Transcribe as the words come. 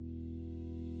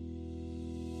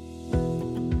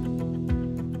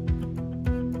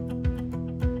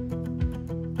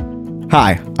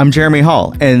Hi, I'm Jeremy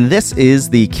Hall, and this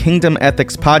is the Kingdom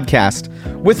Ethics Podcast.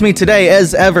 With me today,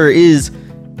 as ever, is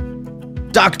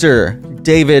Dr.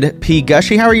 David P.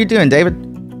 Gushee. How are you doing, David?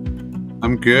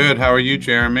 I'm good. How are you,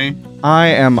 Jeremy? I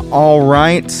am all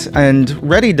right and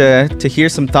ready to hear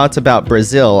some thoughts about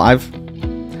Brazil.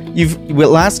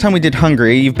 Last time we did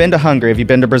Hungary. You've been to Hungary. Have you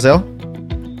been to Brazil?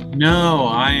 No,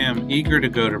 I am eager to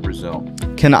go to Brazil.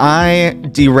 Can I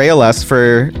derail us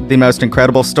for the most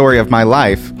incredible story of my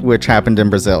life, which happened in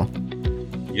Brazil?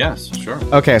 Yes, sure.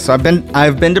 Okay, so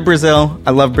I've been to Brazil.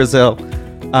 I love Brazil.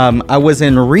 I was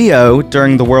in Rio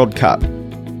during the World Cup.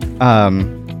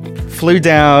 Flew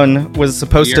down, was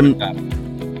supposed to...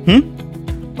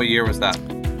 What year was that?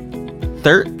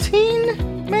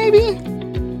 13, maybe?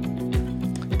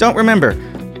 Don't remember.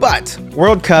 But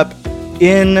World Cup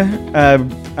in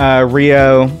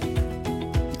Rio.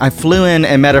 I flew in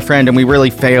and met a friend, and we really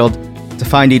failed to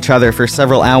find each other for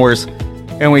several hours.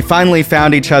 And we finally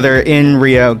found each other in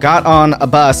Rio, got on a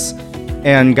bus,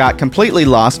 and got completely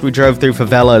lost. We drove through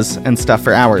favelas and stuff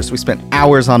for hours. We spent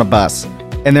hours on a bus,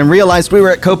 and then realized we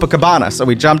were at Copacabana, so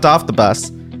we jumped off the bus.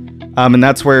 And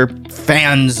that's where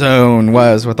Fan Zone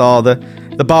was, with all the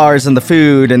bars and the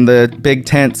food and the big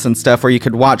tents and stuff where you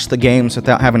could watch the games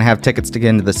without having to have tickets to get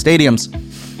into the stadiums.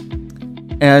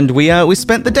 And we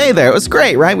spent the day there. It was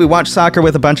great, right? We watched soccer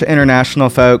with a bunch of international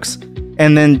folks,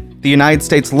 and then the United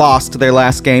States lost their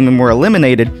last game and were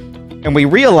eliminated. And we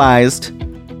realized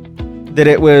that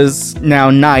it was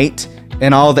now night,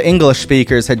 and all the English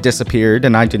speakers had disappeared,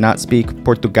 and I do not speak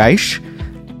Português.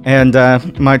 And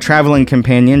my traveling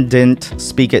companion didn't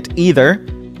speak it either.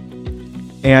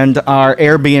 And our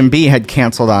Airbnb had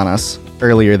canceled on us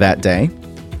earlier that day.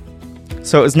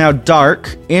 So it was now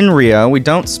dark in Rio. We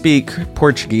don't speak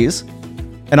Portuguese,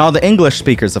 and all the English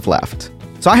speakers have left.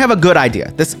 So I have a good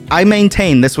idea. I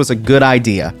maintain this was a good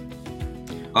idea.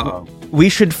 Uh-oh. We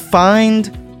should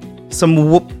find some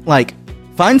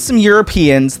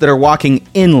Europeans that are walking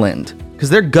inland,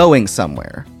 because they're going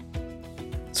somewhere.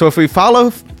 So if we follow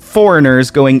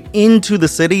foreigners going into the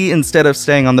city instead of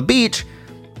staying on the beach,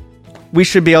 we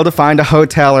should be able to find a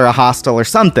hotel or a hostel or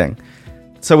something.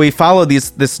 So we follow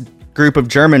this group of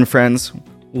German friends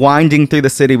winding through the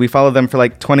city. We follow them for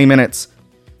like 20 minutes,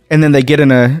 and then they get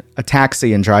in a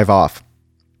taxi and drive off.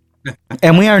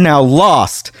 And we are now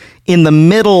lost in the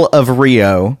middle of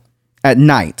Rio at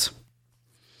night.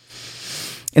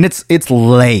 And it's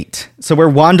late. So we're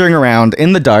wandering around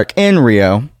in the dark in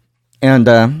Rio, and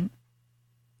I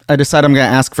decide I'm going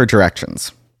to ask for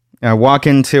directions. I walk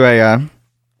into a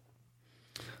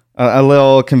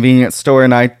little convenience store,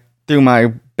 and I, through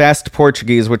my best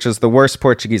Portuguese, which is the worst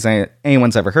Portuguese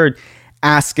anyone's ever heard,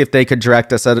 ask if they could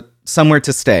direct us at somewhere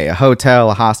to stay, a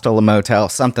hotel, a hostel, a motel,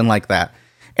 something like that.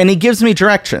 And he gives me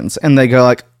directions, and they go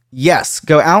like, yes,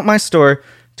 go out my store,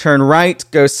 turn right,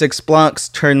 go 6 blocks,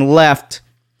 turn left,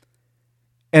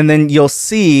 and then you'll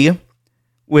see,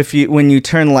 when you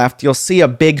turn left, you'll see a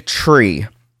big tree.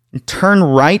 Turn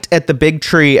right at the big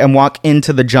tree and walk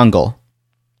into the jungle.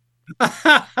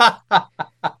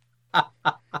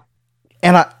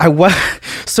 And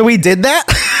so we did that.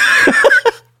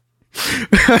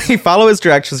 We follow his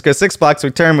directions, go 6 blocks, we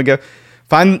turn, we go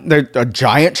find a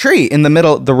giant tree in the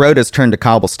middle. The road is turned to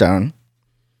cobblestone.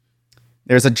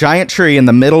 There's a giant tree in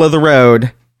the middle of the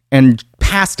road, and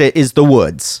past it is the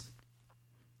woods.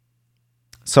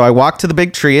 So I walk to the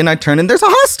big tree, and I turn, and there's a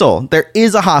hostel. There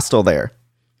is a hostel there.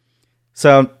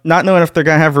 So not knowing if they're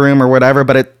going to have room or whatever,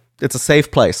 but it's a safe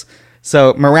place.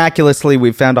 So miraculously,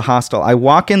 we've found a hostel. I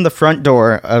walk in the front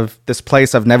door of this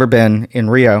place I've never been in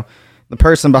Rio. The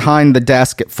person behind the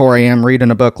desk at 4 a.m.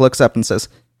 reading a book looks up and says,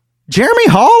 "Jeremy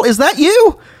Hall, is that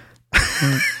you?"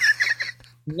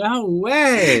 No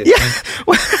way. Yeah.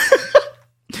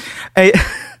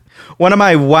 One of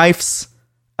my wife's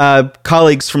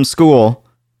colleagues from school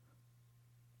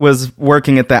was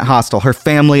working at that hostel. Her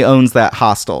family owns that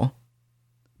hostel.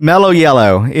 Mellow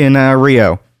Yellow in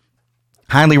Rio.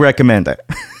 Highly recommend it.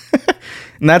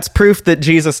 And that's proof that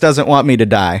Jesus doesn't want me to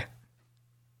die.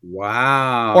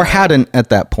 Wow. Or hadn't at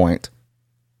that point.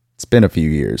 It's been a few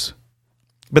years.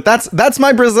 But that's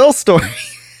my Brazil story.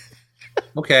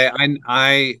 Okay,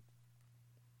 I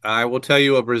will tell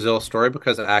you a Brazil story,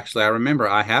 because actually I remember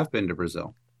I have been to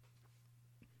Brazil.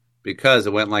 Because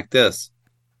it went like this.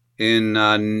 In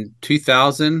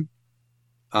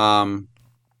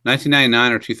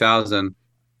 1999 or 2000,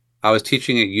 I was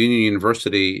teaching at Union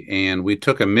University, and we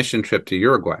took a mission trip to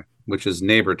Uruguay, which is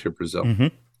neighbor to Brazil. Mm-hmm.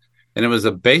 And it was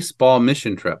a baseball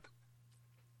mission trip.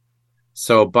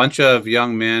 So a bunch of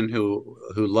young men who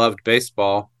loved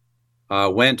baseball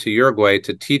went to Uruguay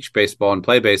to teach baseball and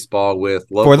play baseball with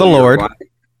local for the Lord. Uruguay,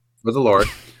 with the Lord,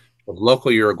 with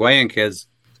local Uruguayan kids,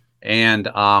 and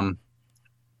my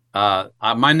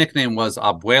nickname was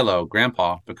Abuelo,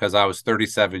 Grandpa, because I was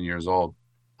 37 years old.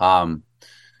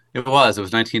 It was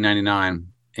 1999,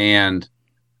 and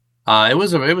it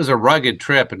was a rugged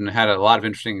trip and had a lot of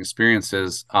interesting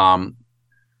experiences.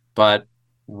 But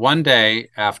one day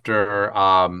after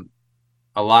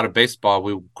a lot of baseball,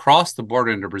 we crossed the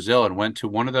border into Brazil and went to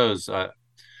one of those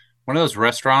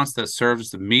restaurants that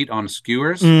serves the meat on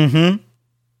skewers. Mm-hmm.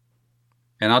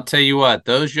 And I'll tell you what,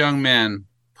 those young men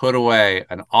put away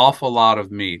an awful lot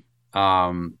of meat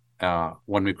when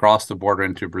we crossed the border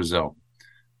into Brazil.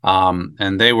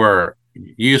 And they were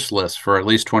useless for at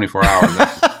least 24 hours.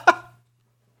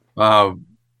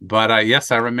 But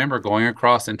yes, I remember going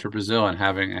across into Brazil and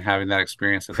having that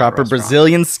experience at Proper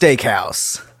Brazilian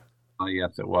steakhouse.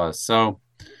 Yes, it was. So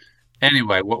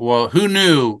anyway, well, who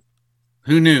knew,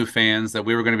 fans, that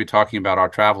we were going to be talking about our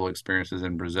travel experiences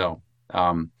in Brazil?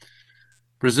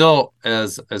 Brazil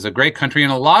is a great country. In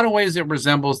a lot of ways, it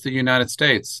resembles the United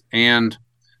States. And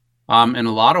in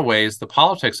a lot of ways, the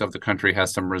politics of the country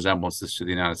has some resemblances to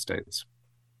the United States.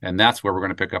 And that's where we're going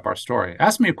to pick up our story.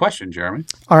 Ask me a question, Jeremy.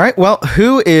 All right. Well,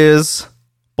 who is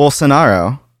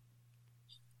Bolsonaro?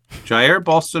 Jair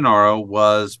Bolsonaro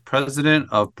was president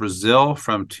of Brazil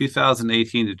from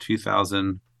 2018 to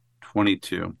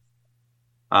 2022.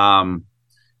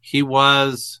 He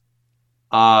was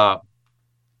a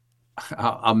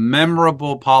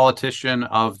memorable politician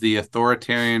of the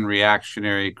authoritarian,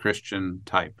 reactionary Christian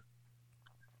type.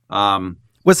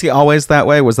 Was he always that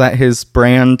way? Was that his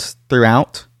brand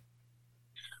throughout?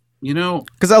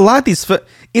 Because a lot of these,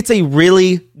 it's a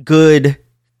really good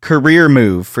career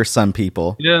move for some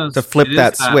people to flip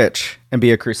that switch and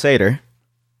be a crusader.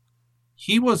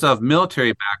 He was of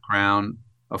military background,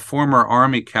 a former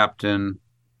army captain.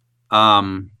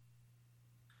 I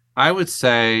would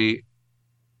say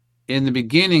in the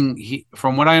beginning,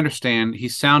 from what I understand, he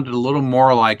sounded a little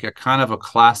more like a kind of a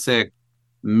classic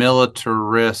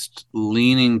militarist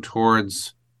leaning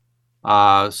towards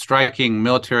striking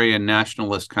military and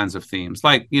nationalist kinds of themes.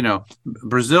 Like,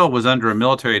 Brazil was under a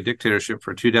military dictatorship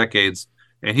for 2 decades,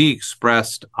 and he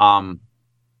expressed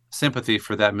sympathy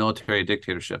for that military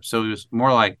dictatorship. So he was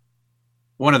more like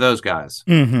one of those guys.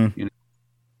 Mm-hmm.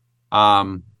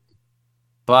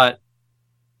 But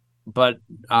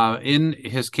in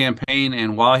his campaign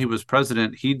and while he was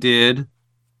president, he did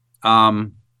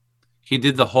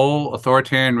the whole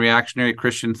authoritarian reactionary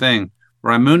Christian thing.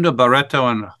 Raimundo Barreto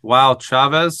and João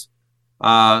Chavez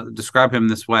describe him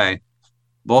this way: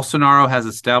 Bolsonaro has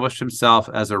established himself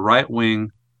as a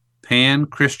right-wing,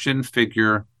 pan-Christian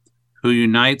figure who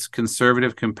unites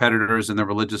conservative competitors in the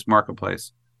religious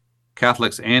marketplace,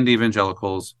 Catholics and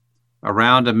evangelicals,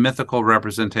 around a mythical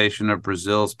representation of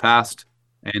Brazil's past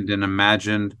and an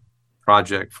imagined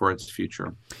project for its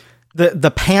future.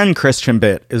 The pan-Christian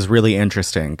bit is really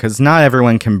interesting because not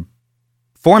everyone can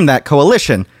form that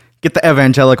coalition. Get the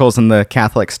evangelicals and the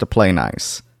Catholics to play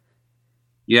nice.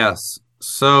 Yes.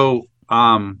 So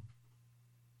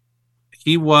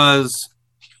he was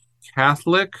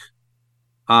Catholic,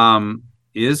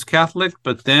 is Catholic,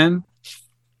 but then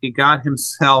he got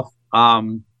himself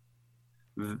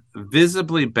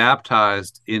visibly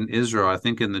baptized in Israel, I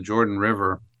think in the Jordan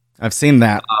River. I've seen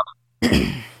that.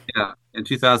 Yeah, in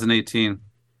 2018.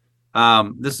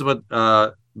 This is what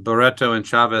Barreto and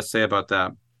Chavez say about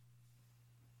that.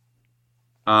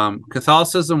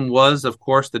 Catholicism was, of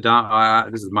course, this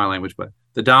is my language, but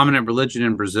the dominant religion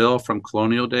in Brazil from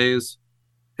colonial days.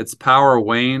 Its power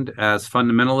waned as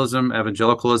fundamentalism,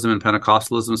 evangelicalism, and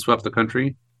Pentecostalism swept the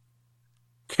country.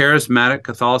 Charismatic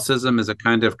Catholicism is a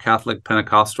kind of Catholic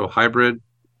Pentecostal hybrid.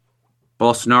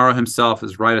 Bolsonaro himself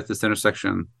is right at this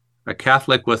intersection. A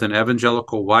Catholic with an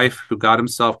evangelical wife who got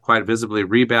himself quite visibly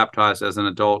rebaptized as an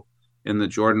adult in the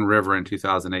Jordan River in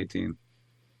 2018.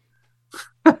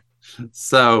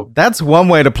 So that's one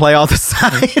way to play all the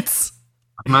sides.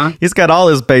 He's got all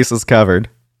his bases covered.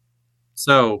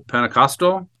 So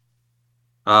Pentecostal,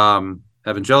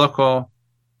 evangelical,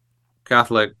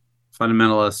 Catholic,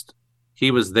 fundamentalist.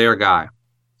 He was their guy.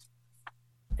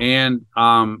 And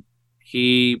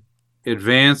he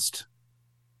advanced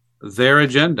their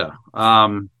agenda.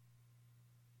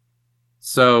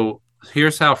 So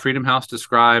here's how Freedom House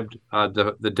described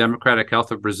the democratic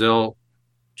health of Brazil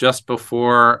just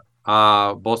before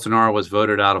Bolsonaro was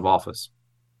voted out of office.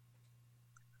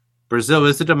 Brazil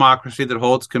is a democracy that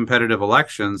holds competitive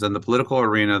elections, and the political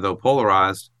arena, though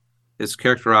polarized, is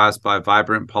characterized by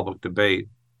vibrant public debate.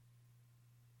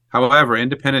 However,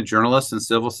 independent journalists and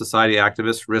civil society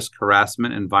activists risk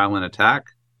harassment and violent attack,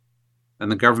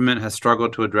 and the government has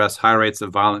struggled to address high rates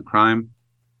of violent crime.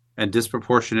 and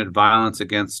disproportionate violence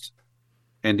against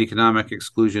and economic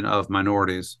exclusion of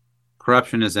minorities.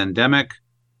 Corruption is endemic.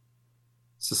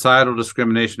 Societal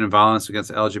discrimination and violence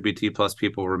against LGBT plus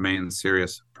people remain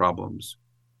serious problems.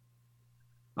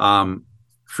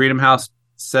 Freedom House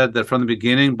said that from the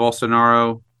beginning,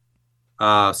 Bolsonaro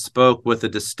spoke with a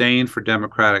disdain for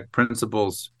democratic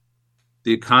principles.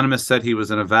 The Economist said he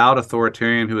was an avowed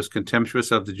authoritarian who was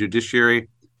contemptuous of the judiciary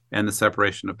and the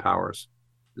separation of powers.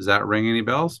 Does that ring any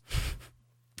bells?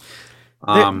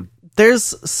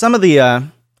 There's some of the,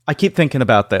 I keep thinking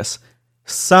about this.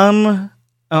 One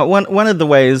of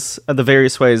the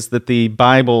various ways that the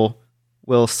Bible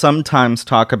will sometimes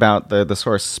talk about the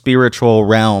sort of spiritual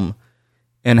realm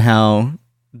and how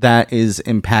that is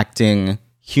impacting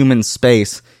human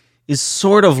space is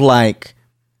sort of like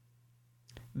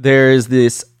there's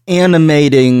this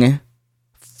animating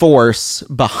force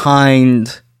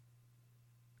behind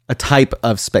a type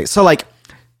of space. So like,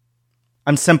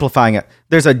 I'm simplifying it.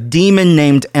 There's a demon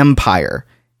named Empire,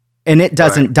 and it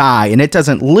doesn't die, and it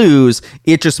doesn't lose.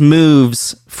 It just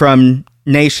moves from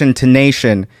nation to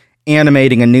nation,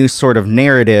 animating a new sort of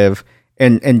narrative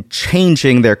and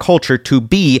changing their culture to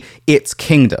be its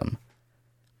kingdom.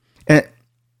 And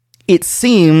it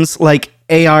seems like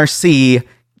A.R.C.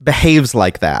 behaves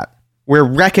like that. We're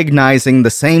recognizing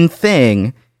the same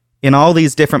thing in all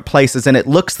these different places, and it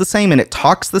looks the same, and it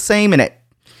talks the same, and it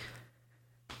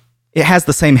has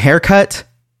the same haircut.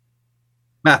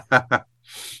 That's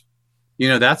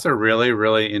a really,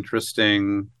 really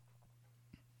interesting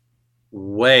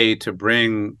way to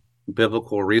bring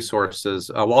biblical resources.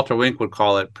 Walter Wink would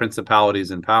call it principalities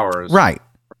and powers. Right.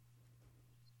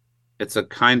 It's a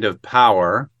kind of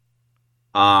power.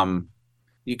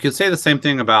 You could say the same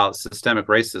thing about systemic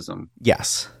racism.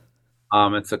 Yes.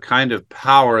 It's a kind of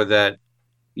power that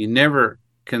you never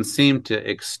can seem to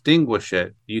extinguish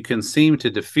it. You can seem to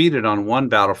defeat it on one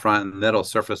battlefront, and that'll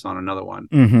surface on another one.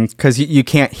 Because you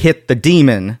can't hit the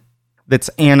demon that's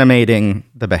animating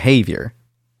the behavior.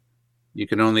 You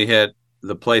can only hit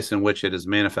the place in which it is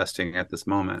manifesting at this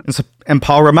moment. And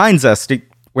Paul reminds us,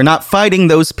 we're not fighting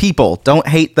those people. Don't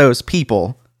hate those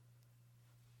people.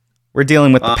 We're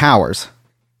dealing with the powers.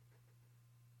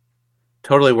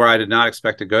 Totally where I did not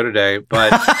expect to go today,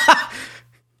 but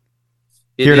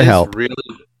here to help.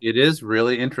 It is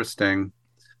really interesting.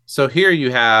 So here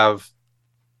you have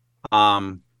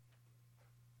a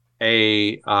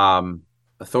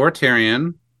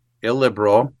authoritarian,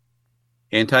 illiberal,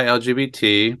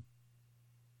 anti-LGBT,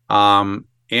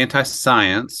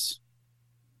 anti-science,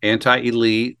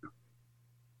 anti-elite,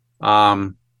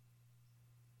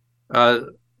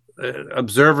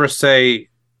 observers say,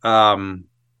 also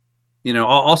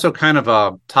kind of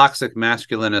a toxic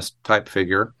masculinist type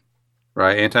figure,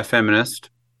 right? Anti-feminist,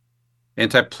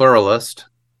 anti-pluralist,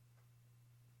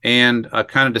 and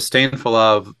kind of disdainful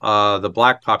of the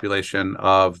black population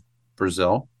of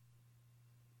Brazil,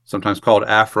 sometimes called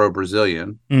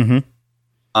Afro-Brazilian.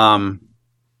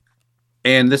 And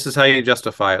this is how you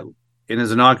justify it. In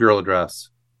his inaugural address,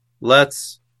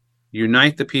 let's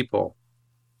unite the people,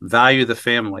 value the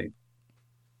family,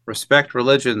 respect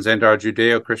religions and our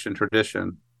Judeo-Christian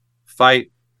tradition,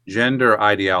 fight gender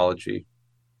ideology,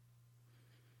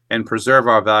 and preserve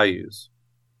our values.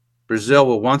 Brazil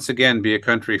will once again be a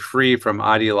country free from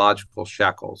ideological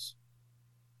shackles.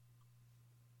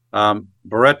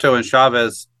 Barreto and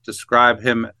Chavez describe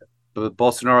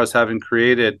Bolsonaro as having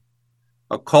created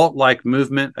a cult-like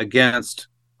movement against,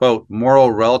 quote,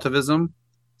 moral relativism,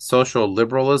 social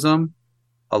liberalism,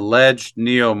 alleged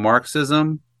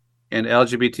neo-Marxism, and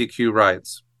LGBTQ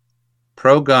rights,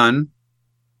 pro-gun,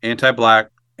 anti-black,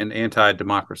 and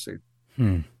anti-democracy.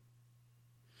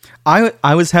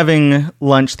 I was having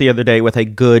lunch the other day with a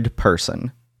good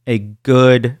person, a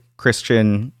good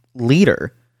Christian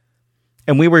leader,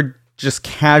 and we were just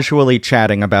casually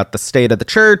chatting about the state of the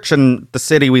church and the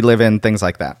city we live in, things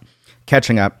like that,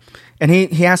 catching up. And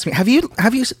he asked me, have you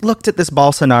looked at this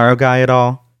Bolsonaro guy at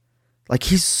all? Like,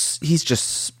 he's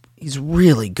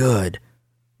really good.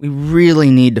 We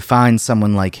really need to find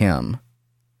someone like him.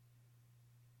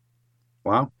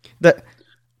 Wow.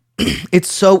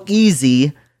 It's so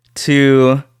easy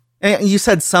to... You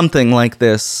said something like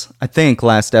this, I think,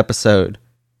 last episode.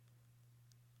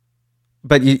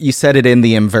 But you said it in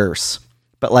the inverse.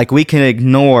 But, like, we can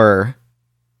ignore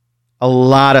a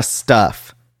lot of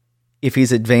stuff if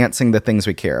he's advancing the things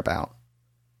we care about.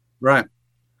 Right.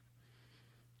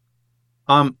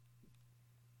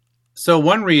 So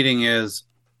one reading is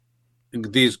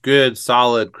these good,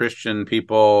 solid Christian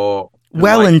people...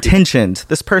 Well-intentioned.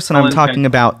 This person I'm talking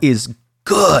about is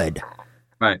good.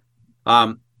 Right.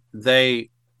 They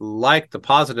like the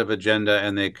positive agenda,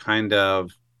 and they kind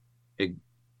of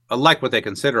like what they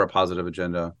consider a positive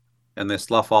agenda, and they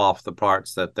slough off the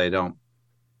parts that they don't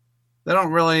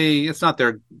really, it's not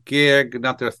their gig,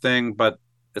 not their thing, but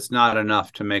it's not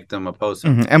enough to make them oppose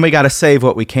him. And we got to save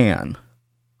what we can.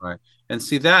 Right. And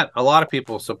see that a lot of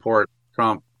people support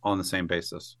Trump on the same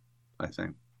basis, I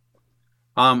think.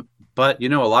 But a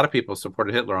lot of people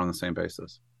supported Hitler on the same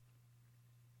basis.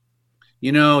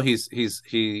 He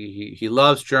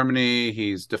loves Germany.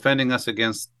 He's defending us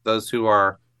against those who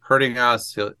are hurting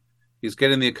us. He's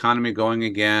getting the economy going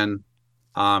again.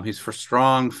 He's for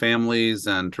strong families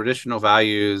and traditional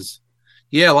values.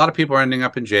 Yeah, a lot of people are ending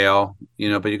up in jail,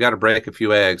 but you got to break a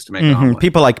few eggs to make an omelet.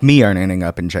 People like me aren't ending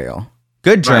up in jail.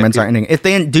 Good Germans aren't ending. If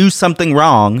they didn't do something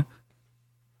wrong,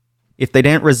 if they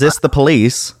didn't resist the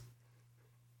police.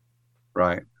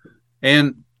 Right.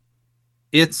 And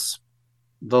it's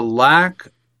the lack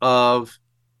of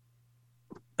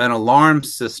an alarm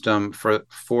system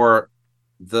for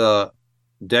the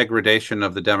degradation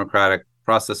of the democratic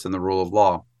process and the rule of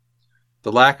law.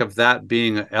 The lack of that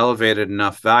being elevated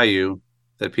enough value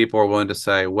that people are willing to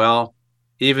say, well,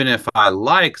 even if I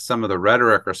like some of the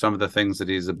rhetoric or some of the things that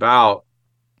he's about,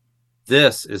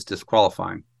 this is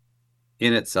disqualifying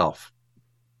in itself.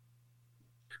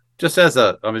 Just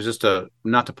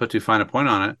not to put too fine a point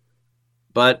on it,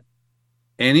 but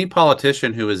any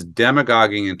politician who is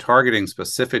demagoguing and targeting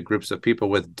specific groups of people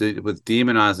with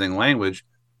demonizing language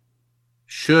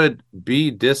should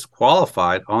be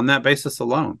disqualified on that basis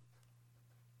alone.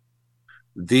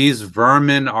 These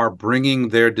vermin are bringing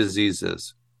their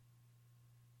diseases.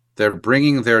 They're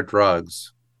bringing their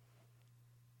drugs.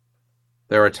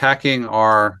 They're attacking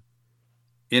our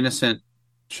innocent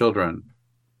children.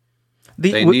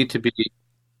 They need to be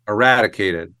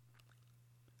eradicated.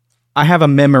 I have a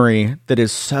memory that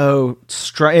is so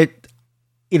it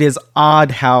is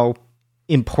odd how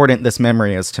important this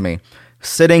memory is to me.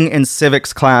 Sitting in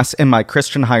civics class in my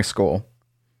Christian high school,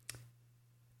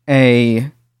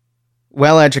 a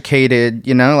well-educated,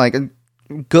 like a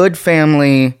good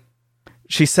family.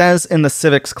 She says in the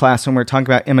civics class when we're talking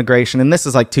about immigration, and this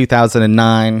is like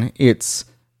 2009, it's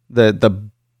the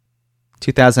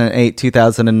 2008,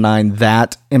 2009,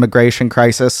 that immigration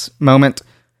crisis moment.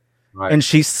 Right. And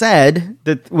she said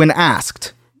that when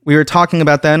asked, we were talking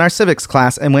about that in our civics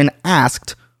class, and when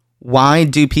asked, why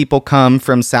do people come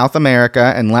from South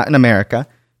America and Latin America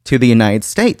to the United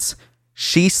States?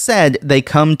 She said they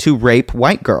come to rape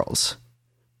white girls.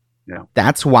 Yeah.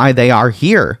 That's why they are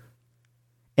here.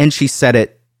 And she said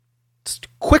it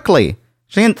quickly.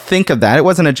 She didn't think of that.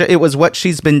 It was what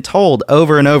she's been told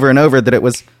over and over and over, that it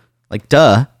was like,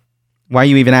 duh. Why are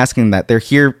you even asking that? They're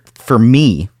here for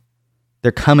me.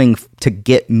 They're coming to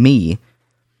get me.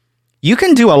 You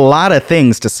can do a lot of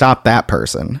things to stop that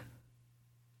person.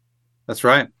 That's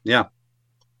right. Yeah.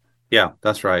 Yeah,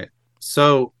 that's right.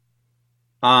 So,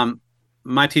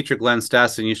 my teacher, Glenn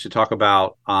Stassen, used to talk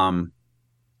about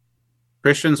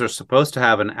Christians are supposed to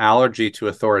have an allergy to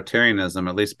authoritarianism.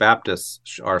 At least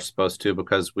Baptists are supposed to,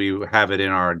 because we have it in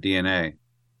our DNA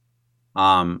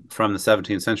from the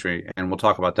 17th century. And we'll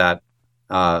talk about that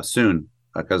soon,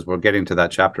 because we're getting to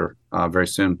that chapter very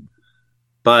soon.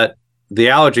 But the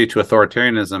allergy to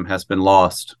authoritarianism has been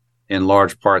lost in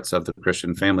large parts of the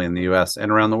Christian family in the U.S.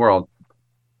 and around the world,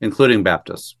 including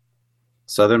Baptists.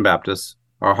 Southern Baptists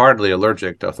are hardly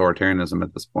allergic to authoritarianism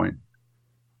at this point.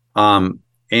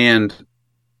 And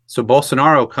so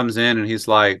Bolsonaro comes in and he's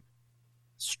like,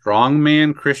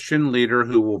 strongman Christian leader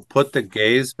who will put the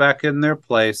gays back in their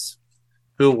place,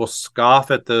 who will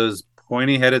scoff at those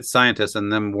pointy-headed scientists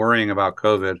and them worrying about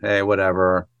COVID. Hey,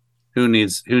 whatever. Who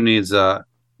needs a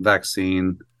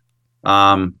vaccine?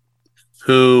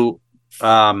 Who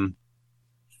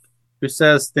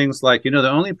says things like, the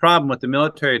only problem with the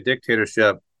military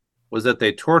dictatorship was that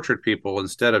they tortured people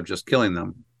instead of just killing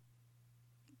them.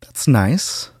 That's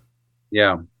nice.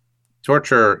 Yeah.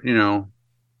 Torture,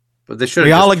 but they should have.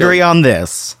 We all agree on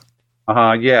this.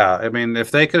 Yeah. I mean, if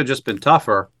they could have just been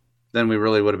tougher, then we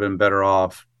really would have been better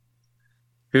off.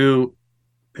 Who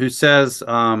says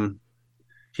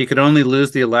he could only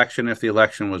lose the election if the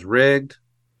election was rigged.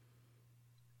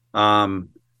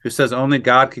 Who says only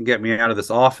God can get me out of this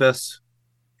office.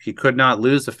 He could not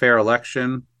lose a fair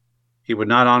election. He would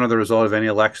not honor the result of any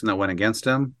election that went against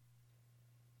him.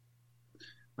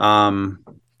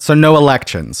 So no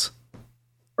elections.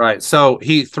 Right. So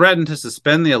he threatened to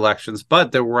suspend the elections,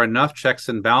 but there were enough checks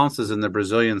and balances in the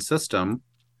Brazilian system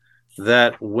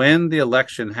that when the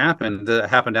election happened, that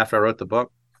happened after I wrote the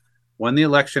book, when the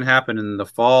election happened in the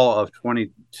fall of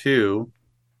 22,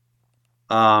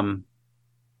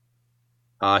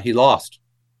 he lost.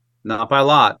 not by a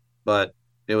lot, but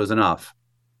it was enough.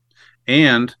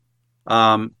 And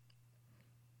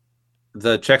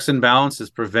the checks and balances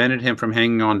prevented him from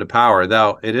hanging on to power.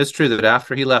 Though it is true that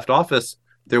after he left office,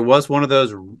 there was one of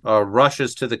those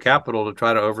rushes to the Capitol to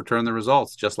try to overturn the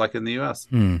results, just like in the U.S.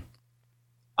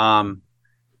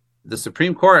 The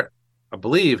Supreme Court, I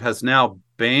believe, has now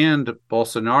banned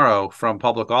Bolsonaro from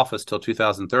public office till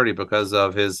 2030 because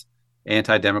of his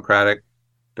anti-democratic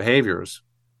behaviors.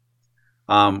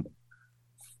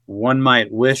 One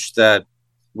might wish that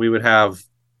we would have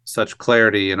such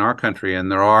clarity in our country,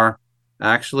 and there are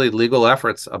actually legal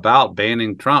efforts about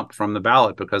banning Trump from the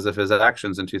ballot because of his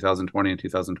actions in 2020 and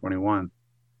 2021.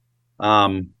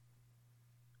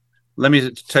 Let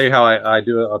me tell you how I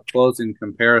do a closing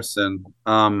comparison.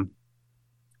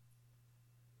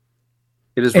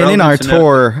 It is and in our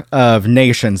tour of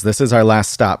nations, this is our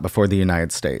last stop before the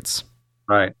United States.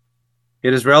 Right.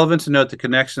 It is relevant to note the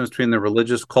connections between the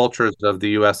religious cultures of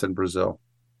the U.S. and Brazil.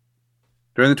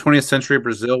 During the 20th century,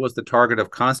 Brazil was the target of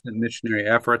constant missionary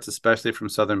efforts, especially from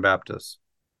Southern Baptists.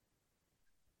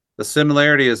 The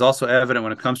similarity is also evident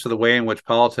when it comes to the way in which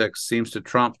politics seems to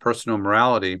trump personal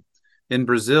morality. In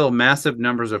Brazil, massive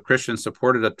numbers of Christians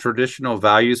supported a traditional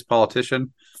values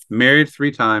politician, married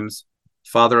 3 times,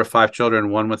 father of 5 children,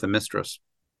 one with a mistress.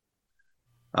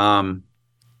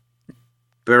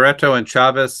 Barreto and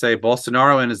Chavez say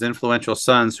Bolsonaro and his influential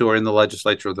sons, who are in the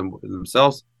legislature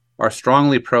themselves, are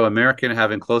strongly pro-American,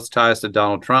 having close ties to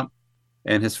Donald Trump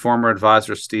and his former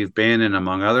advisor, Steve Bannon,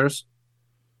 among others.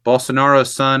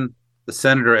 Bolsonaro's son, the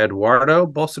Senator Eduardo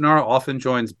Bolsonaro, often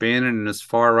joins Bannon in his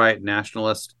far-right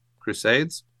nationalist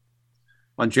crusades.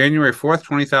 On January 4th,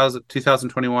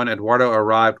 2021, Eduardo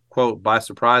arrived, quote, by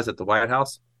surprise at the White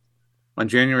House. On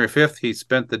January 5th, he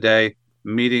spent the day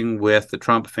meeting with the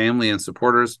Trump family and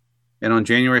supporters. And on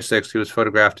January 6th, he was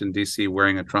photographed in D.C.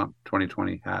 wearing a Trump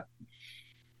 2020 hat.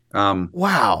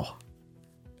 Wow.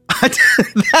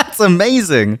 That's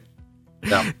amazing.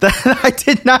 Yeah. I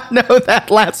did not know that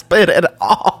last bit at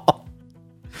all.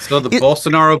 So the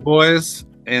Bolsonaro boys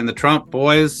and the Trump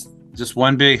boys, just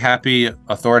one big happy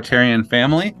authoritarian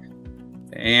family.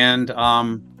 And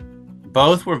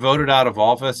both were voted out of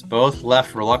office. Both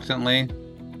left reluctantly.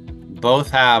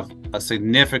 Both have a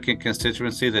significant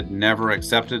constituency that never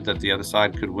accepted that the other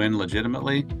side could win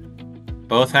legitimately.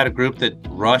 Both had a group that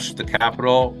rushed the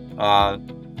Capitol,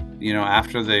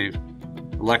 after the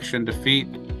election defeat.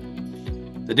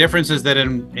 The difference is that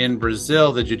in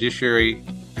Brazil, the judiciary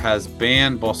has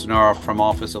banned Bolsonaro from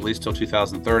office at least till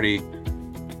 2030,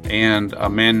 and a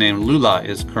man named Lula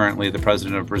is currently the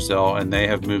president of Brazil, and they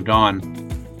have moved on.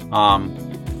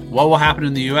 What will happen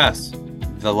in the U.S.?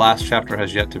 The last chapter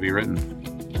has yet to be written.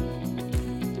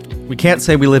 We can't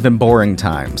say we live in boring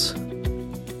times.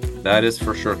 That is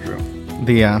for sure true.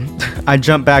 I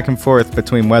jump back and forth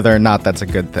between whether or not that's a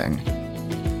good thing.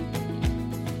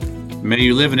 May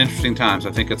you live in interesting times.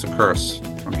 I think it's a curse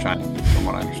from China, from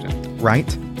what I understand.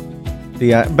 Right.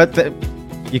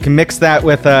 You can mix that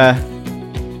with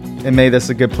and may this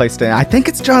a good place to. I think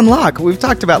it's John Locke. We've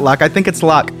talked about Locke. I think it's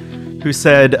Locke who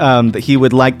said that he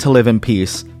would like to live in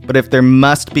peace, but if there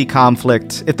must be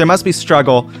conflict, if there must be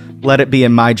struggle, let it be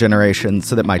in my generation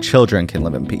so that my children can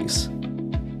live in peace.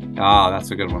 Ah,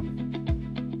 that's a good one.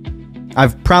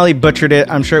 I've probably butchered it.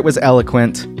 I'm sure it was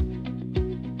eloquent.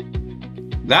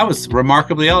 That was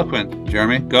remarkably eloquent,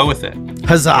 Jeremy. Go with it.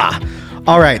 Huzzah!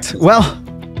 All right. Well,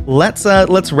 let's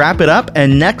wrap it up.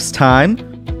 And next time,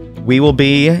 we will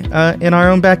be in our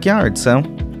own backyard. So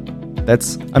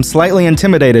I'm slightly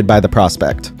intimidated by the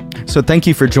prospect. So thank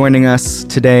you for joining us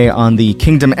today on the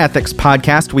Kingdom Ethics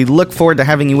Podcast. We look forward to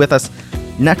having you with us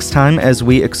next time as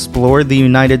we explore the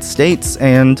United States.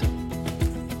 And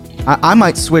I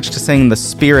might switch to saying the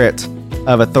spirit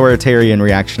of authoritarian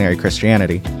reactionary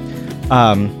Christianity.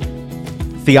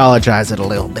 Theologize it a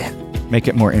little bit. Make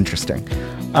it more interesting.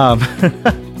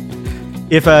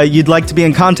 If you'd like to be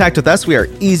in contact with us, we are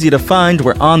easy to find.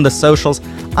 We're on the socials.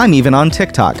 I'm even on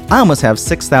TikTok. I almost have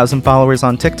 6,000 followers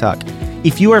on TikTok.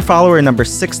 If you are follower number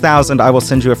 6,000, I will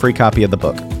send you a free copy of the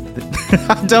book.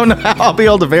 I don't know how I'll be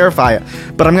able to verify it,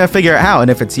 but I'm going to figure out how.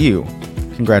 And if it's you,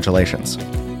 congratulations.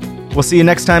 We'll see you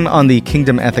next time on the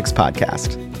Kingdom Ethics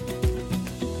Podcast.